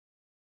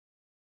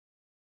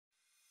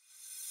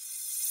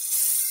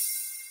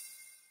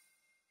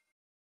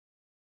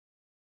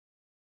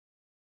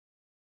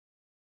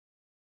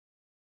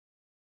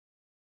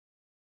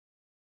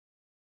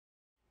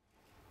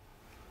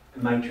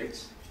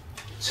matrix.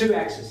 Two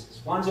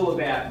axes. One's all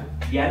about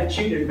the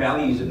attitude and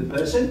values of the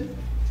person.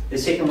 The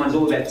second one's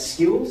all about the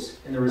skills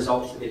and the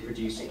results that they're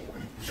producing.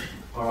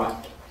 All right.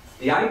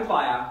 The A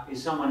player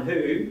is someone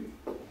who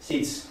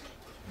sits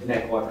in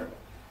that quadrant.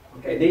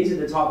 Okay, these are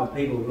the type of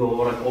people who are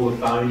what I call the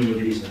bone in the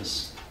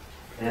business.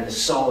 And they're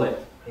solid,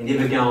 they're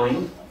never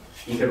going.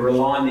 You can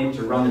rely on them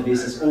to run the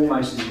business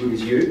almost as good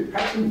as you,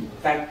 perhaps in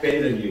fact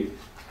better than you,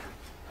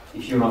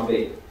 if you're not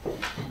there.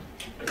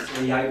 That's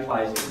the A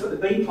players. You've got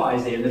the B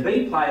players there, and the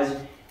B players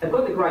have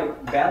got the great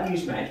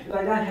values match, but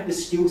they don't have the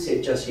skill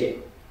set just yet.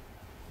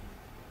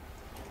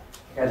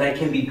 Okay, they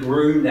can be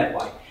groomed that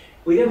way.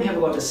 We then have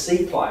like a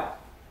C player.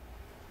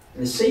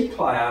 And the C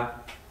player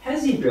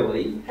has the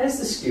ability, has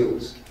the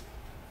skills,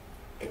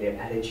 but their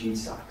attitude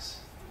sucks.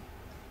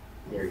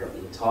 They've got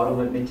the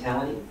entitlement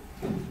mentality.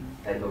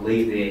 They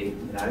believe they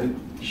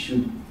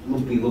should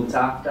be looked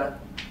after.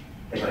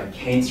 They've got a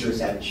cancerous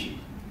attitude.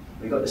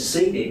 We've got the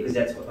C there because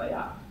that's what they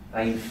are.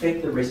 They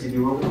infect the rest of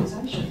your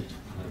organisation.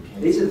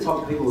 These are the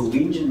type of people who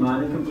whinge and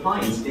moan and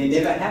complain. They're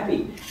never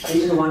happy.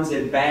 These are the ones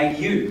that bag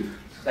you.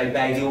 They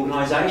bag the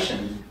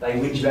organisation. They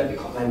whinge about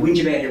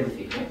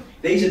everything. Yeah?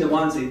 These are the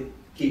ones that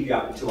keep you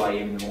up at 2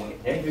 AM in the morning.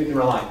 Yeah? Who can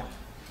relate?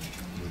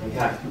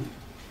 Okay.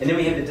 And then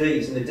we have the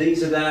Ds, and the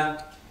Ds are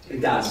the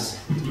duds.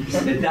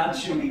 The duds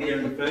shouldn't be there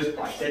in the first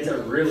place. That's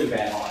a really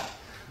bad hire.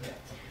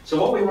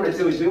 So what we want to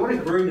do is we want to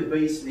groom the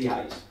Bs to the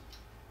As.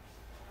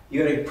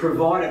 You've got to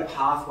provide a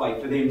pathway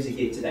for them to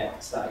get to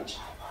that stage.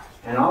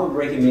 And I would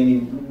recommend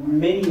in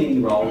many, many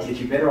roles that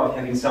you're better off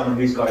having someone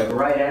who's got a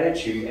great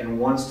attitude and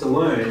wants to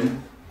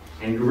learn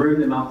and groom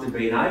them up to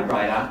be an A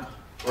grader,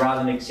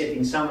 rather than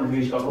accepting someone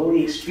who's got all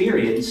the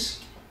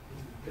experience,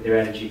 but their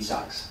attitude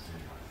sucks.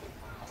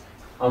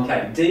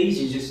 Okay, Ds,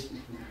 you just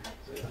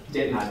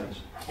detonate.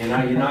 You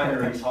know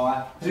they're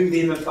retired. Do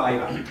them a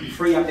favour.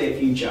 Free up their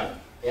future.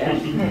 Yeah?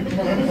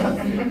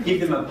 Give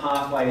them a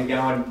pathway to go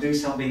and do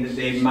something that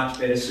they're much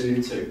better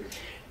suited to.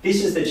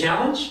 This is the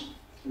challenge.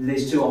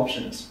 There's two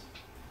options.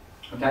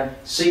 Okay,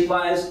 C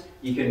players,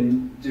 you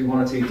can do one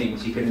or two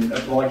things. You can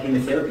apply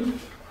chemotherapy.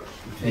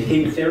 And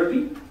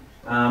chemotherapy,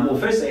 well,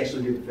 first they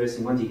actually do the first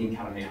thing. Once you can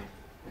cut them out.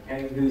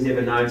 Okay, who's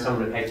ever known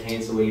someone who had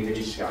cancer where you could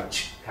just go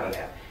cut it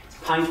out? It's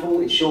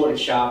painful, it's short,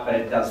 it's sharp, but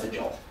it does the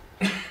job.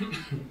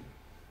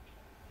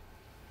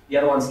 The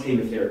other one's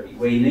chemotherapy,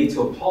 where you need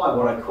to apply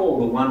what I call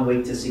the 1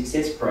 week to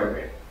success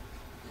program.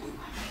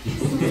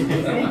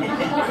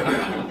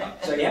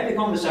 So you have the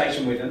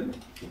conversation with them,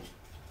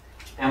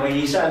 and when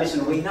you say,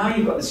 listen, we know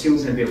you've got the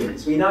skills and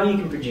abilities, we know you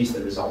can produce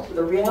the results, but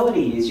the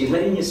reality is you're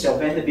letting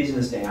yourself and the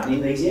business down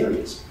in these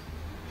areas.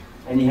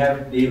 And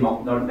they're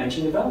not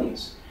matching the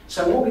values.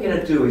 So what we're going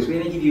to do is we're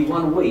going to give you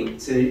 1 week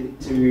to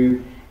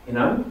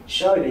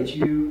show that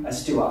you are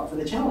still up for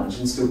the challenge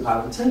and still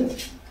part of the team.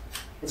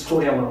 It's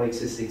called our 1 week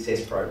to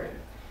success program.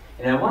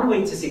 And our 1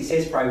 week to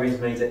success program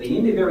means at the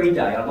end of every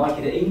day, I'd like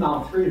you to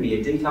email through to me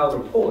a detailed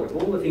report of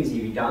all the things that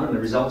you've done and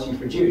the results you've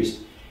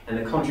produced and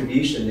the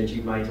contribution that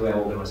you've made to our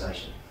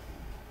organisation.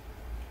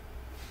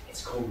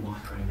 It's called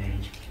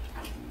micromanagement.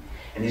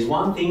 And there's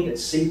one thing that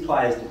C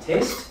players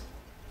detest,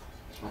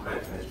 and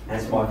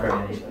that's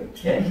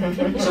micromanagement.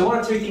 Yeah? So one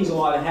or two things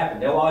will either happen.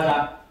 They'll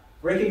either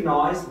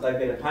recognise that they've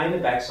been a pain in the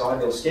backside,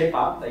 they'll step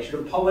up, they should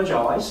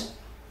apologise,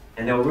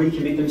 and they'll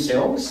recommit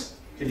themselves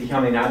to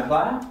becoming an A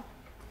player,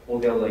 or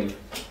they'll leave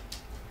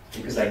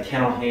because they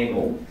cannot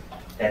handle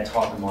that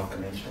type of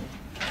micromanagement.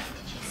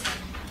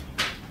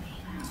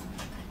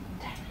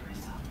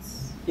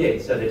 Yeah,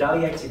 so the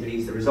daily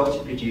activities, the results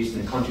you produce,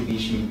 and the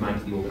contribution you've made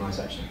to the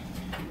organisation.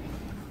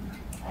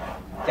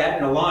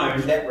 That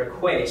alone, that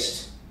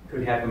request,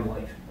 could have them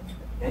leave,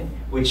 okay?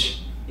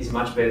 Which is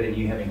much better than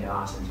you having to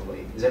ask them to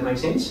leave. Does that make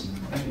sense?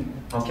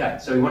 Okay,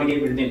 so we want to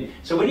get rid of them.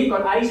 So when you've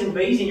got A's and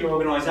B's in your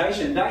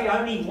organisation, they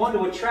only want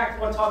to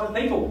attract what type of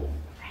people?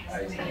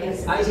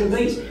 A's and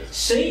B's.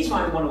 C's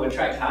won't want to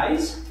attract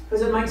A's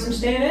because it makes them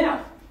stand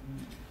out.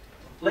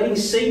 Letting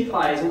C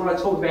players, and what I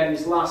talked about in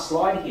this last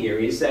slide here,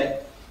 is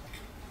that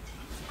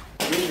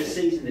with the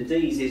C's and the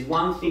D's, there's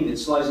one thing that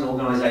slows an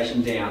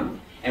organisation down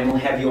and will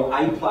have your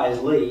A players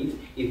leave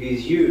if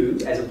is you,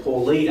 as a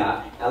poor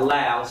leader,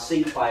 allow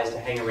C players to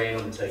hang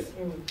around on the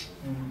team.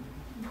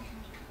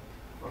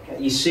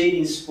 Okay. You see it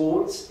in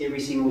sports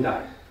every single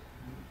day.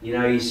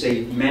 You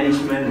see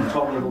management and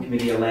top level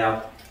committee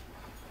allow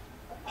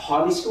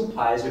highly skilled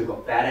players who've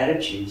got bad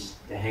attitudes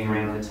to hang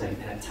around on the team.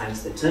 And it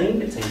taints the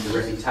team, it taints the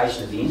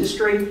reputation of the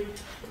industry,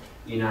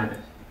 you name it.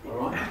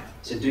 Alright?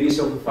 So do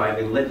yourself a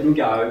favour, let them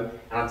go,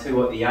 and I'll tell you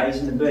what, the A's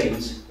and the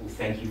B's will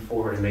thank you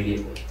for it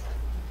immediately.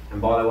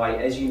 And by the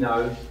way, as you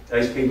know,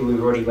 those people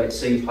who've already let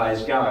C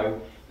players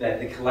go, that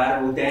the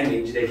collateral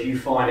damage that you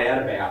find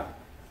out about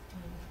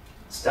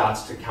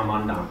starts to come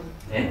undone.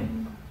 Yeah?